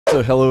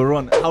So hello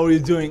everyone, how are you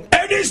doing?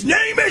 And his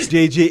name is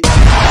JJ,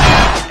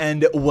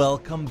 and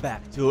welcome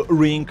back to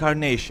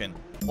Reincarnation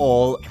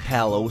All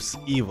Hallows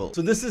Evil.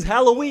 So this is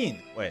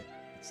Halloween. Wait,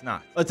 it's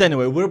not. But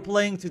anyway, we're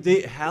playing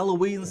today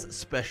Halloween's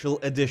special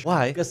edition.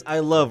 Why? Because I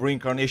love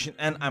Reincarnation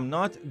and I'm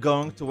not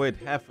going to wait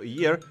half a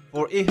year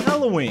for a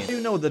Halloween.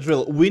 You know the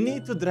drill. We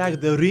need to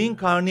drag the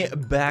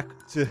reincarnate back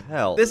to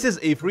hell. This is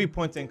a free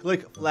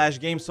point-and-click flash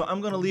game, so I'm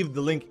gonna leave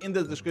the link in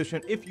the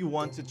description if you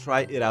want to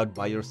try it out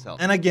by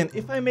yourself. And again,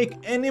 if I make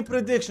any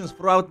predictions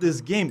throughout this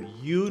game,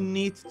 you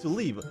need to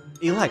leave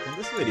a like on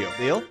this video.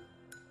 Deal?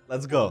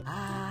 Let's go.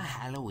 Ah,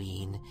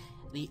 Halloween.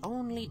 The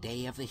only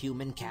day of the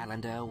human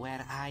calendar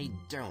where I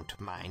don't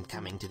mind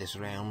coming to this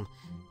realm.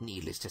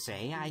 Needless to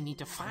say, I need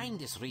to find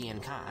this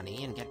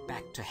reincarnate and get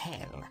back to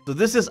hell. So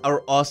this is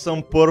our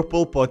awesome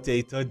purple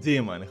potato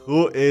demon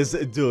who is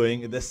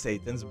doing the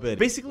Satan's bidding.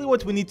 Basically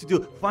what we need to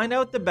do, find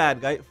out the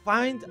bad guy,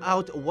 find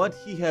out what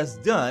he has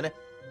done,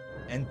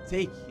 and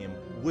take him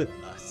with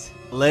us.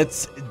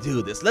 Let's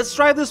do this. Let's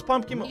try this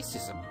pumpkin. This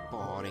is a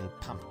boring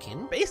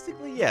pumpkin.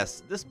 Basically,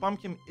 yes. This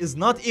pumpkin is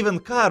not even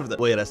carved.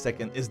 Wait a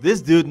second. Is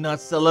this dude not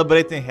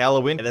celebrating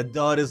Halloween? The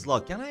door is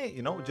locked. Can I,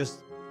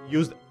 just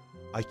use...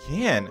 I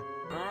can.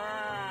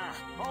 Ah,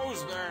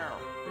 who's there?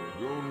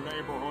 You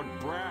neighborhood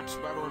brats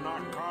better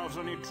not cause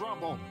any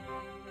trouble.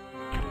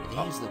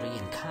 There's the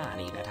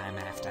reincarnate that I'm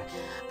after,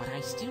 but I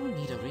still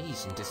need a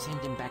reason to send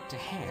him back to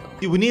hell.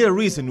 We need a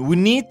reason. We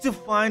need to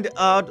find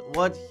out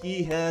what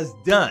he has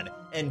done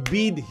and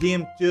beat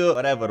him to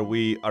whatever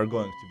we are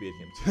going to beat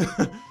him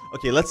to.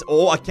 Okay, let's...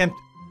 Oh, I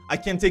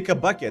can't take a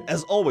bucket.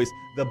 As always,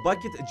 the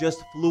bucket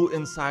just flew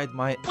inside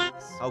my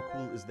ass. How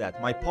cool is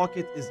that? My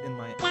pocket is in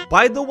my...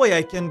 By the way,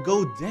 I can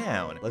go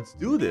down. Let's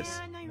do this.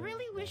 And I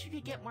really wish we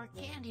could get more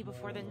candy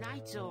before the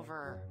night's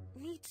over.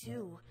 Me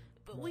too.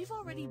 But we've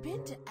already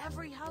been to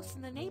every house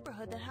in the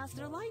neighborhood that has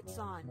their lights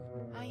on.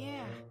 Oh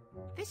yeah,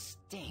 this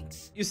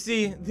stinks. You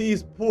see,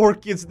 these poor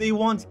kids, they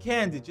want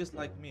candy just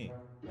like me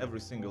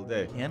every single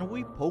day. Can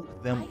we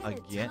poke them I had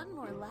again? a ton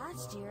more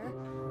last year.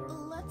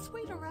 Let's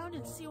wait around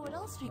and see what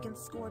else we can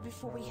score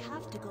before we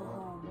have to go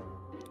home.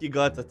 You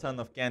got a ton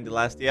of candy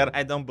last year.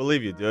 I don't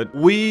believe you, dude.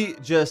 We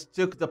just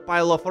took the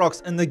pile of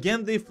rocks and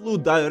again they flew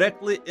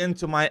directly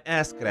into my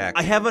ass crack.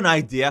 I have an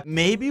idea.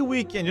 Maybe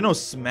we can,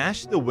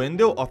 smash the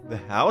window of the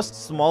house.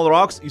 Small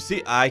rocks. You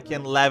see, I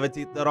can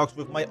levitate the rocks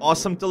with my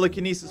awesome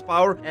telekinesis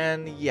power.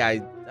 And yeah,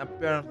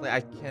 apparently I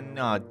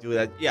cannot do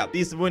that. Yeah,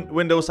 these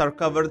windows are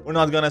covered. We're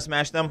not gonna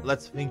smash them.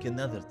 Let's think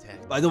another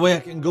tactic. By the way, I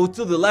can go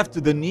to the left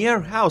to the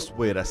near house.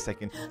 Wait a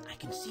second. I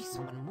can see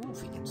someone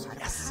moving inside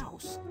the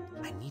house.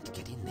 I need to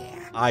get in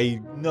there.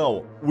 I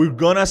know. We're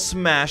gonna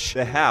smash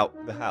the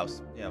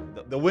house. Yeah,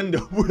 the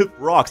window with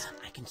rocks.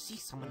 I can see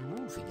someone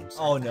moving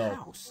inside the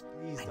house.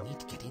 Please I need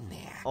to get in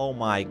there. Oh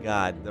my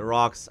god, the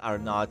rocks are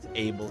not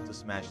able to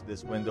smash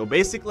this window.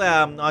 Basically,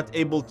 I'm not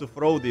able to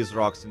throw these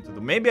rocks into the...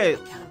 Maybe I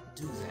can't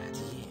do that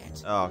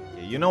yet.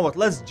 Okay, you know what?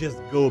 Let's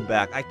just go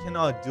back. I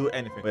cannot do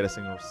anything. Wait a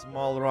second.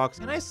 Small rocks.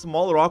 Can I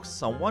small rock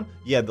someone?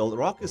 Yeah, the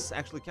rock is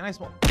actually... Can I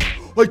small...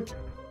 Like...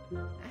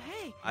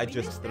 Hey, I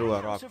just threw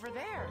a rock over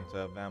there. into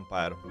a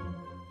vampire.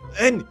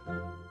 And...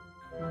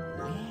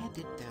 Where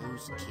did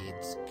those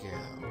kids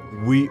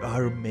go? We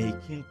are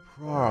making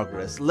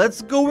progress.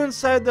 Let's go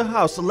inside the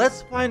house. So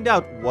let's find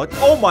out what...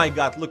 Oh my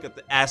god, look at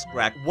the ass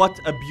crack. What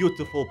a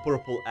beautiful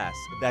purple ass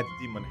that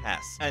demon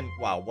has. And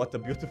wow, what a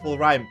beautiful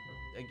rhyme.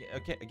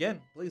 Okay, again,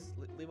 please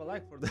leave a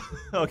like for that.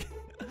 Okay,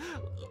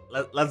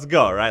 let's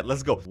go, right?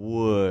 Let's go.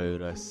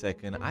 Wait a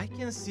second. I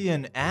can see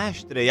an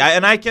ashtray,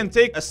 and I can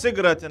take a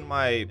cigarette in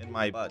my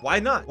butt. Why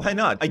not? Why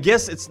not? I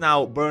guess it's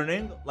now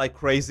burning like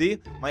crazy.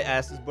 My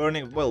ass is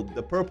burning. Well,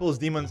 the purple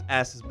demon's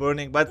ass is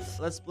burning. But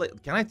let's play.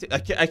 Can I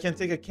can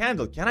take a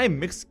candle. Can I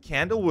mix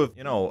candle with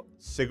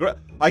cigarette?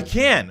 I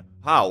can.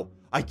 How?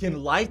 I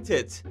can light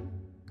it.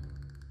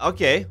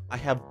 Okay, I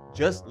have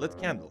just lit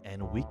candle,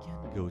 and we can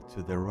go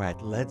to the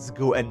right. Let's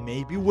go, and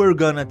maybe we're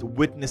gonna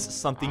witness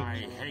something. I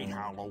hate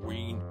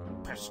Halloween.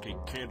 Pesky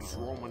kids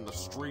roaming the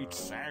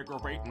streets,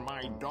 aggravating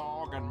my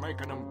dog and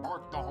making him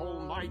bark the whole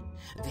night.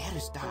 There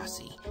is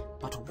Darcy,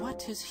 but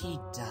what has he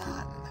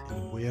done?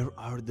 And where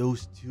are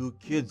those two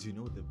kids?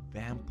 The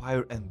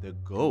vampire and the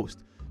ghost.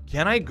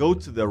 Can I go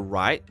to the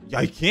right? Yeah,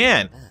 I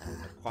can.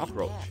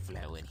 Cockroach. The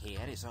airflow in here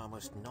is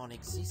almost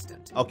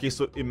non-existent. Okay,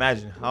 so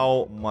imagine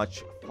how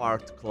much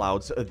fart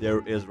clouds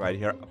there is right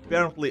here.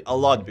 Apparently a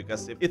lot,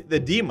 because if the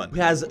demon who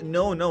has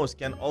no nose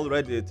can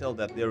already tell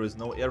that there is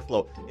no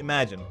airflow,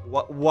 imagine.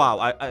 Wow,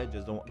 I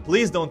just don't...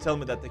 Please don't tell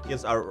me that the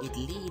kids are... It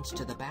leads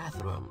to the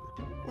bathroom.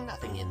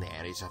 Nothing in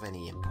there is of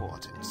any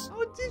importance.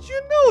 How did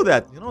you know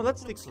that?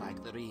 That's Looks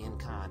like the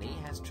reincarnate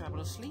has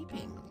trouble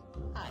sleeping.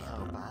 I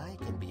hope I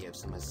can be of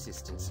some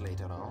assistance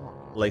later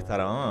on.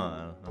 Later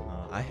on.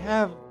 I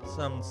have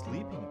some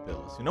sleeping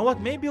pills. You know what?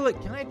 Maybe,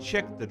 can I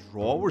check the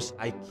drawers?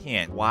 I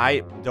can't.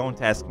 Why?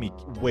 Don't ask me.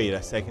 Wait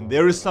a second.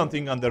 There is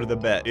something under the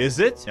bed. Is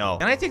it? No.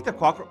 Can I take the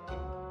cockroach?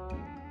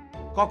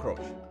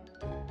 Cockroach.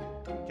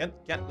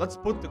 Let's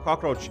put the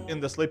cockroach in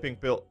the sleeping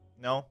pill.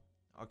 No?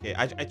 Okay,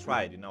 I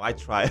tried, you know, I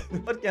tried.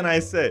 What can I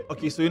say?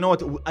 Okay, so you know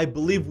what? I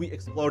believe we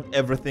explored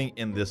everything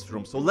in this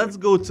room. So let's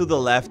go to the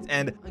left,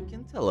 and I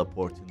can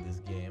teleport in this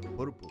game.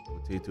 Purple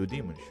potato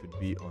demon should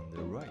be on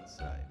the right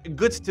side.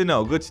 Good to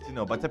know, good to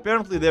know. But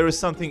apparently there is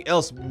something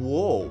else.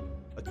 Whoa.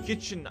 A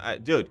kitchen,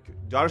 dude,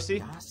 Darcy?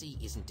 Darcy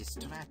isn't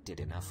distracted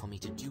enough for me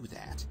to do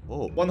that.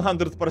 Oh,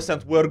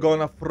 100% we're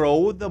gonna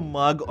throw the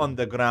mug on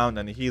the ground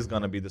and he's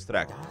gonna be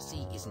distracted.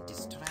 Darcy isn't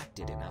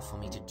distracted enough for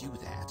me to do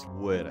that.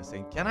 Wait a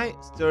second, can I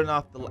turn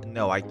off the light?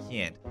 No, I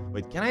can't.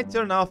 Wait, can I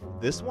turn off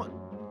this one?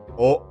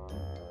 Oh,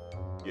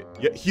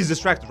 yeah, he's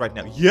distracted right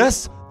now.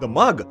 Yes, the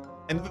mug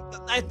and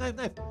the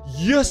knife.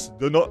 Yes,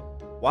 the no.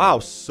 Wow,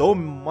 so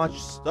much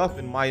stuff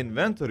in my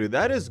inventory.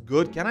 That is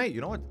good. Can I,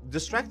 you know what,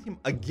 distract him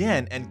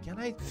again? And can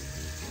I,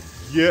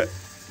 yeah,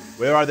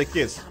 where are the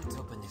kids? Can't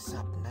open this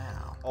up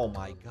now. Oh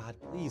my god,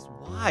 please,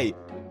 why?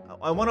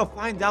 I want to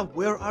find out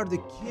where are the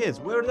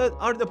kids? Where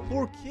are the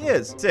poor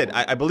kids? That's it.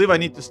 I believe I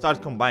need to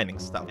start combining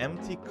stuff.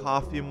 Empty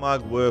coffee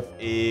mug with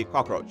a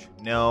cockroach.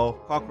 No.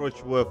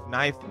 Cockroach with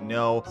knife.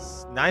 No.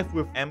 Knife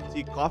with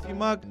empty coffee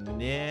mug.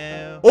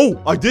 No.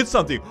 Oh, I did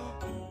something.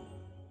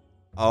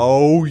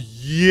 Oh,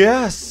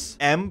 yes!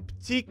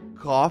 Empty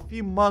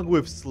coffee mug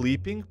with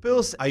sleeping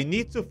pills. I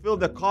need to fill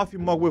the coffee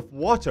mug with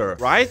water,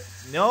 right?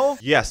 No?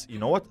 Yes, you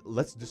know what?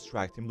 Let's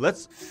distract him.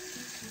 Let's...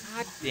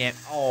 God damn.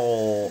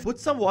 Oh. Put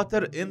some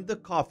water in the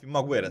coffee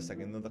mug. Wait a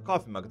second. In the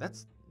coffee mug.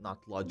 That's not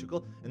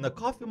logical. In the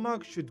coffee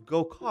mug should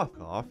go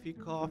coffee.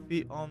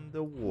 Coffee on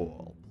the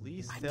wall.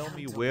 Please tell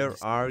me where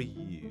are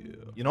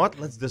you? You know what?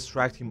 Let's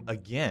distract him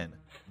again.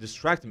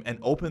 Distract him and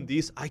open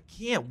these. I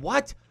can't.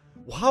 What?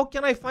 How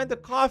can I find the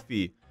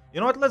coffee? You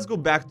know what? Let's go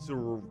back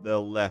to the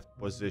left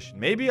position.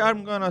 Maybe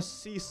I'm gonna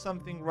see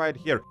something right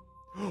here.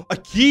 A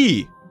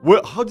key!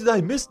 Well, how did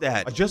I miss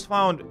that? I just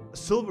found a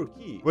silver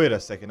key. Wait a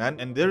second,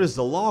 and there is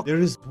a lock. There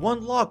is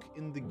one lock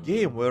in the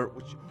game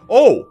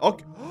oh,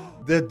 okay.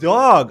 The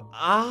dog.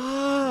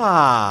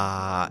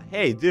 Ah.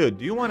 Hey, dude,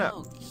 do you wanna...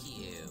 Oh,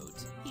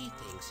 cute. He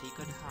thinks he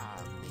could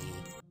harm me.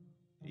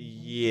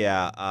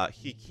 Yeah,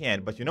 he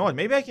can. But you know what?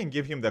 Maybe I can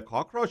give him the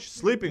cockroach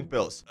sleeping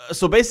pills.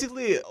 So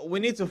basically, we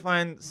need to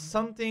find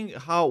something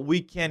how we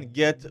can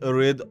get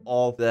rid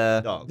of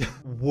the dog.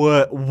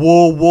 What?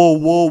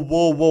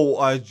 Whoa.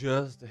 I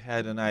just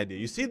had an idea.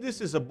 You see,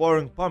 this is a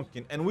boring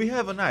pumpkin and we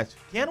have a knife.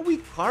 Can we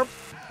carve?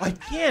 I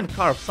can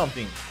carve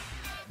something.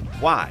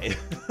 Why?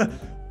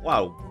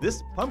 Wow,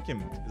 this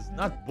pumpkin is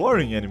not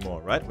boring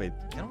anymore, right? Wait,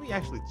 can we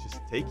actually just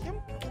take him?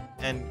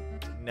 And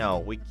no,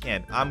 we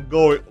can't. I'm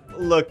going.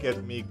 Look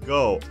at me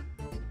go.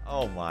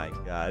 Oh my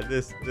god,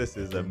 this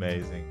is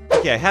amazing.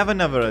 Okay, I have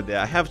another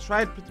idea. I have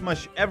tried pretty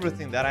much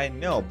everything that I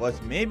know,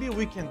 but maybe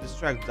we can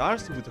distract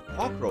Darcy with a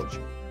cockroach.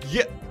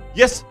 Yeah,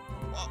 yes.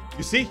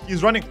 You see,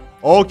 he's running.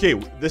 Okay,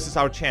 this is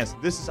our chance.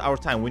 This is our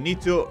time. We need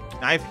to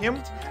knife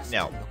him.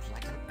 No.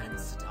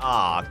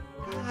 Ah,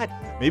 god.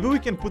 Maybe we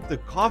can put the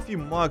coffee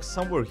mug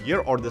somewhere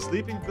here or the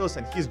sleeping pills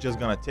and he's just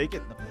gonna take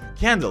it. No.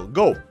 Candle,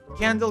 go.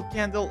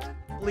 Candle.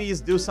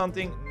 Please do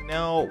something.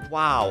 No.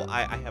 Wow,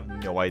 I have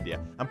no idea.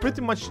 I'm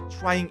pretty much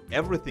trying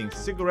everything.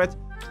 Cigarette.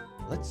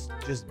 Let's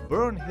just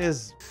burn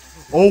his...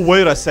 Oh,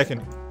 wait a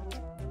second.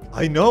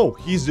 I know.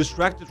 He's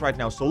distracted right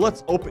now. So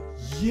let's open...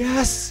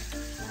 Yes!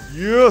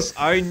 Yes,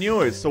 I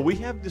knew it. So we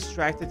have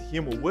distracted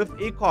him with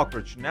a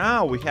cockroach.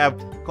 Now we have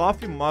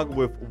coffee mug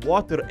with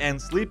water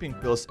and sleeping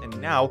pills. And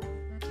now,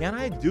 can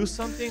I do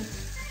something?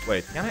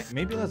 Wait, can I?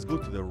 Maybe let's go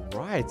to the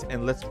right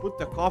and let's put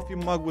the coffee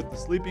mug with the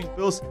sleeping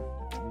pills.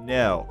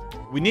 No,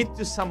 we need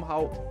to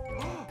somehow...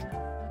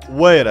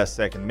 Wait a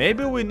second.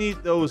 Maybe we need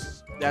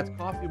that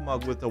coffee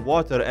mug with the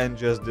water and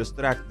just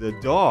distract the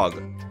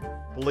dog.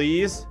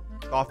 Please.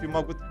 Coffee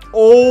mug with...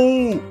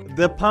 Oh,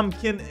 the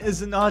pumpkin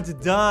is not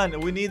done.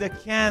 We need a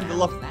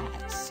candle of...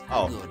 That's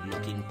a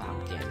good-looking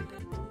pumpkin.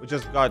 We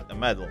just got a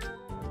medal.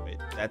 Wait,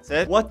 that's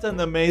it? What an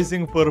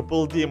amazing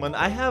purple demon.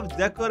 I have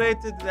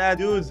decorated that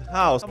dude's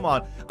house. Come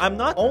on. I'm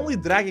not only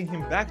dragging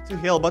him back to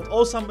hell, but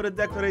also I'm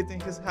redecorating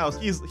his house.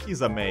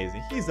 He's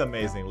amazing. He's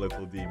amazing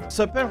little demon.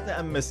 So apparently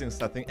I'm missing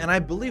something. And I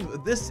believe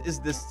this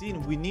is the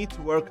scene we need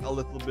to work a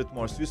little bit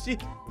more. So you see,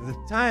 the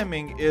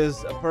timing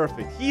is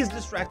perfect. He's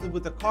distracted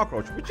with the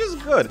cockroach, which is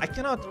good. I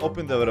cannot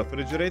open the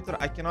refrigerator.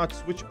 I cannot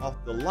switch off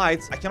the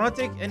lights. I cannot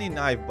take any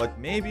knife, but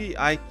maybe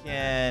I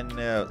can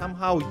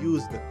somehow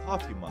use the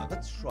coffee mug.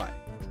 Let's try.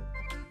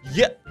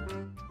 Yeah.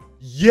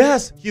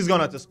 Yes, he's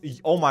gonna just...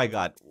 Oh my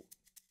god.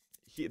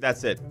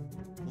 That's it.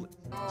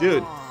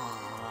 Dude,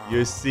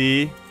 you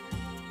see?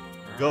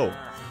 Go.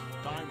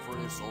 Time for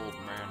this old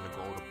man to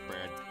go to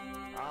bed.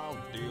 I'll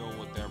deal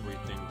with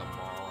everything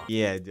tomorrow.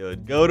 Yeah,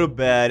 dude, go to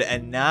bed,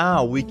 and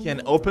now we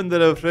can open the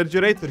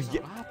refrigerator. There's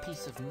a raw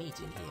piece of meat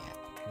in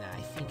here. Now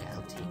I think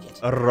I'll take it.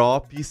 A raw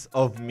piece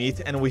of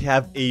meat, and we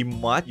have a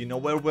mud. You know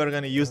where we're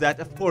gonna use that?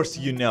 Of course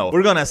you know.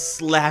 We're gonna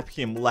slap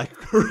him like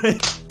crazy.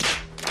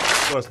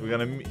 course, we're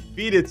gonna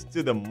feed it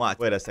to the mutt.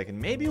 Wait a second.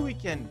 Maybe we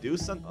can do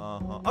some...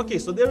 Okay,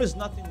 so there is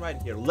nothing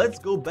right here. Let's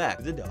go back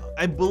to the dog.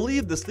 I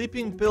believe the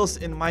sleeping pills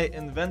in my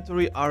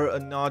inventory are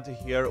not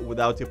here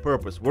without a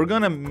purpose. We're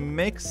gonna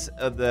mix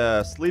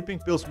the sleeping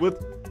pills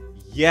with...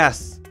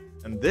 Yes!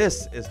 And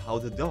this is how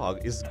the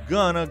dog is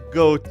gonna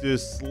go to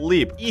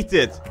sleep. Eat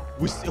it!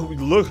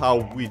 Look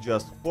how we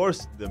just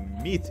forced the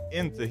meat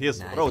into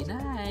his throat.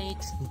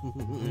 Night.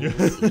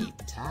 Sleep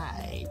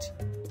tight.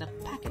 The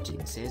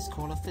packaging says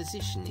call a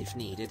physician if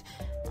needed,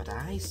 but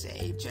I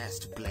say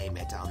just blame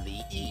it on the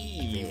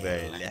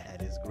evil.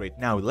 That is great.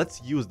 Now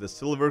let's use the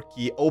silver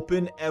key,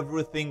 open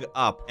everything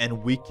up,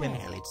 and we can...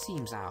 Well, it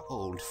seems our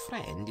old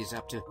friend is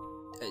up to...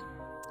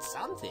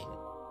 something.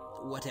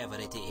 Whatever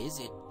it is,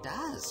 it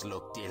does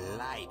look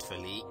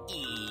delightfully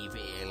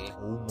evil.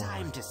 Oh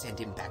Time to send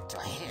him back to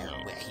hell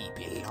where he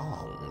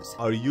belongs.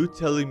 Are you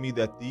telling me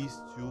that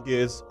these two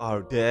kids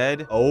are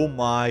dead? Oh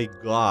my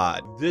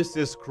god. This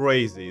is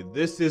crazy.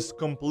 This is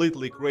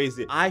completely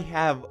crazy. I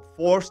have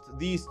forced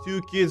these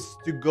two kids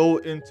to go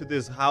into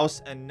this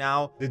house, and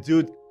now the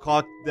dude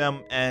caught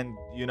them and,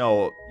 you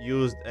know,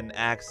 used an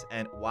axe,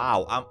 and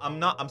wow,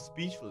 I'm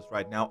speechless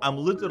right now. I'm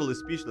literally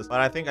speechless,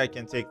 but I think I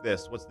can take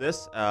this. What's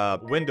this?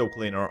 Window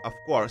cleaner, of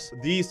course.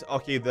 These,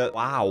 okay,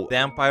 wow,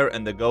 vampire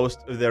and the ghost,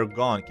 they're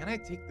gone. Can I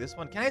take this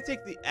one? Can I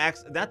take the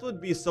axe? That would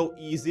be so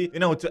easy, you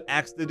know, to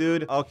axe the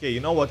dude. Okay,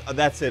 you know what?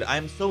 That's it.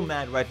 I'm so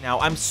mad right now.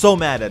 I'm so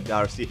mad at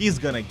Darcy. He's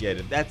gonna get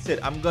it. That's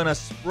it. I'm gonna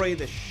spray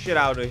the shit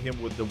out of him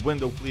with the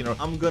window cleaner.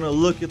 I'm gonna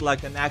look it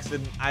like an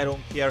accident. I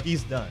don't care.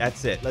 He's done.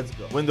 That's it. Let's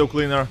go. Window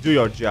cleaner, do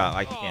your job.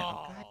 I can't.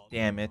 Oh, god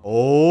damn it.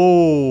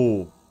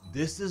 Oh,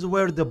 this is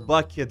where the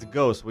bucket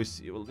goes. We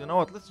see. Well, you know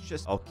what? Let's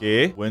just...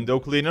 Okay. Window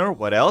cleaner.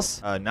 What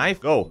else? Knife.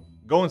 Go.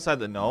 Go inside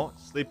the... No.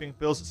 Sleeping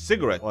pills.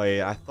 Cigarette.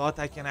 Wait, I thought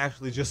I can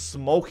actually just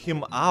smoke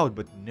him out,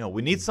 but no.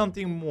 We need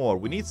something more.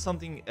 We need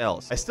something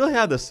else. I still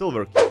have the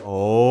silver key.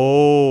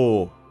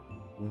 Oh.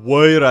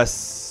 Wait a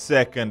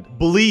second.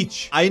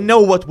 Bleach. I know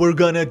what we're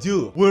gonna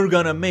do. We're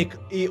gonna make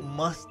a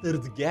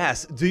mustard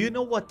gas. Do you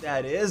know what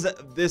that is?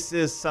 This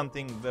is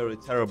something very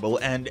terrible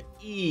and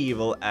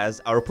evil, as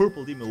our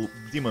purple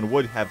demon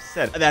would have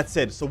said. That's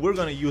it. So we're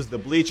gonna use the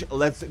bleach.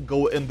 Let's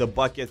go in the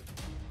bucket.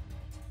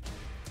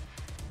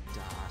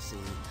 Darcy,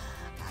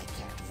 I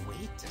can't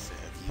wait to serve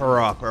you.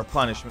 Proper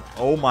punishment.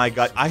 Oh my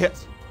god.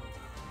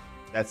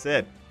 That's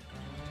it.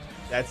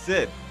 That's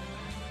it.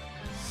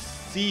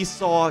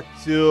 Seesaw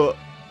to...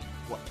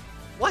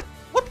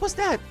 What was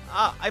that?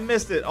 I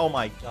missed it. Oh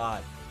my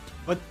god.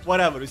 But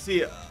whatever. You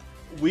see,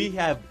 we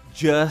have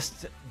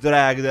just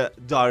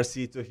dragged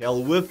Darcy to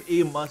hell with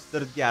a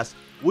mustard gas.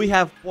 We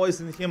have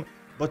poisoned him.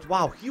 But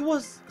wow, he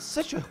was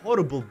such a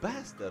horrible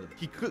bastard.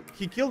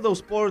 He killed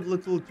those poor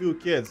little two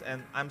kids,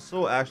 and I'm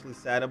so actually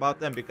sad about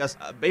them, because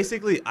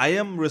basically I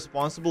am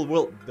responsible.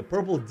 Well, the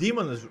purple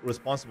demon is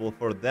responsible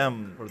for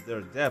them, for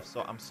their death.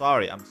 So I'm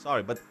sorry.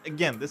 But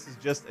again, this is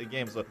just a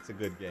game, so it's a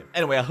good game.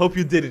 Anyway, I hope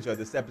you did enjoy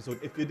this episode.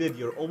 If you did,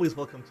 you're always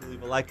welcome to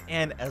leave a like.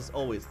 And as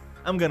always,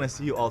 I'm gonna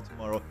see you all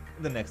tomorrow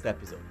in the next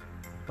episode.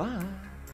 Bye.